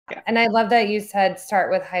And I love that you said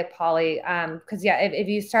start with high poly, because yeah, if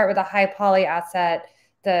you start with a high poly asset,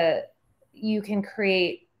 you can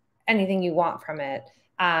create anything you want from it.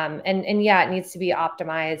 And yeah, it needs to be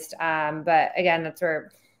optimized. But again, that's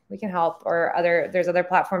where we can help, or there's other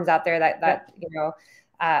platforms out there that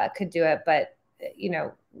could do it. But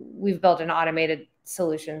we've built an automated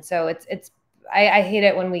solution, so I hate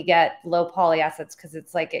it when we get low poly assets, because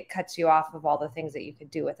it's like it cuts you off of all the things that you could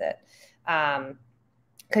do with it.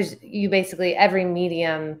 Because you basically, every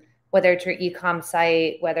medium, whether it's your e-com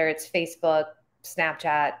site, whether it's Facebook,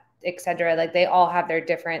 Snapchat, etc., like they all have their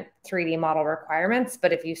different 3D model requirements.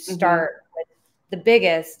 But if you start with the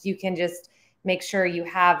biggest, you can just make sure you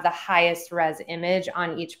have the highest res image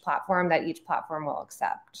on each platform that each platform will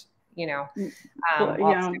accept.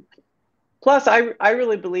 Plus, I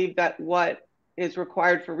really believe that what is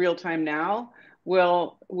required for real time now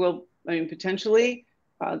will potentially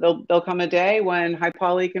there'll come a day when high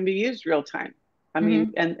poly can be used real time. I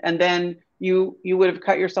mean, and then you would have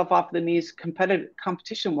cut yourself off the knees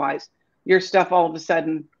competition wise. Your stuff all of a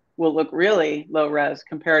sudden will look really low res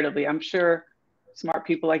comparatively. I'm sure smart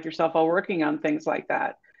people like yourself are working on things like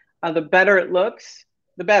that. The better it looks,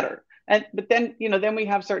 the better. But then then we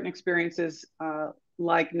have certain experiences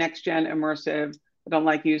like next gen immersive. I don't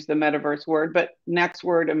like to use the metaverse word, but next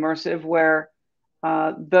word immersive, where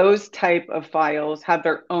those type of files have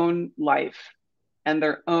their own life and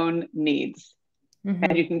their own needs.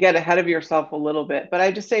 And you can get ahead of yourself a little bit. But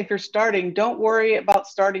I just say, if you're starting, don't worry about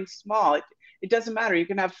starting small. It doesn't matter. You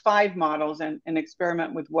can have 5 models and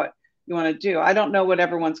experiment with what you want to do. I don't know what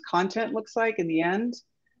everyone's content looks like in the end,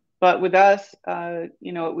 but with us,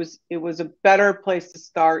 it was a better place to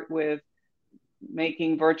start with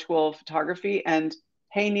making virtual photography. And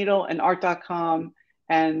Hey Needle and Art.com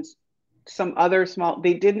and some other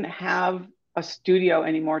they didn't have a studio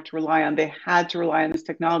anymore to rely on. They had to rely on this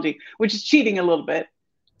technology, which is cheating a little bit,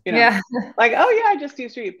 like, oh yeah, I just do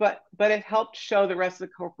street, but it helped show the rest of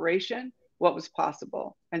the corporation what was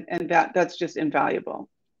possible. And that's just invaluable.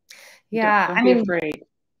 Yeah. Don't be afraid.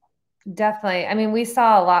 Definitely. I mean, we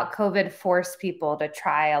saw a lot, COVID forced people to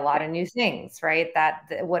try a lot of new things, right? That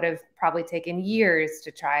would have probably taken years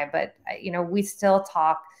to try, but we still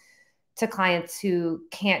talk to clients who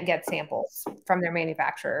can't get samples from their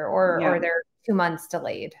manufacturer, or they're 2 months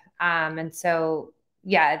delayed. And so,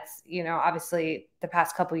 yeah, it's, obviously the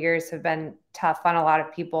past couple of years have been tough on a lot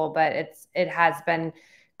of people, but it has been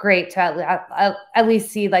great to at least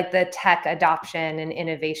see like the tech adoption and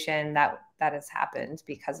innovation that has happened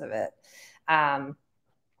because of it.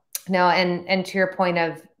 No, and to your point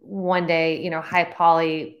of one day, high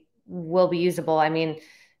poly will be usable. I mean,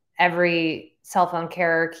 every cell phone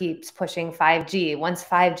carrier keeps pushing 5G. Once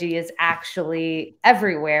 5G is actually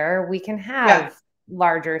everywhere, we can have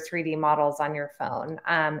larger 3D models on your phone.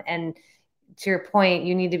 And to your point,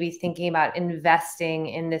 you need to be thinking about investing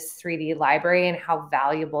in this 3D library and how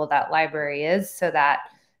valuable that library is, so that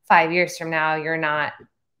 5 years from now, you're not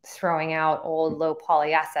throwing out old low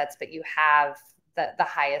poly assets, but you have the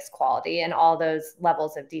highest quality and all those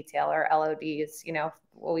levels of detail, or LODs,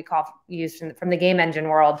 what we call used from the game engine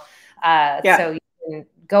world. So you can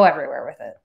go everywhere with it.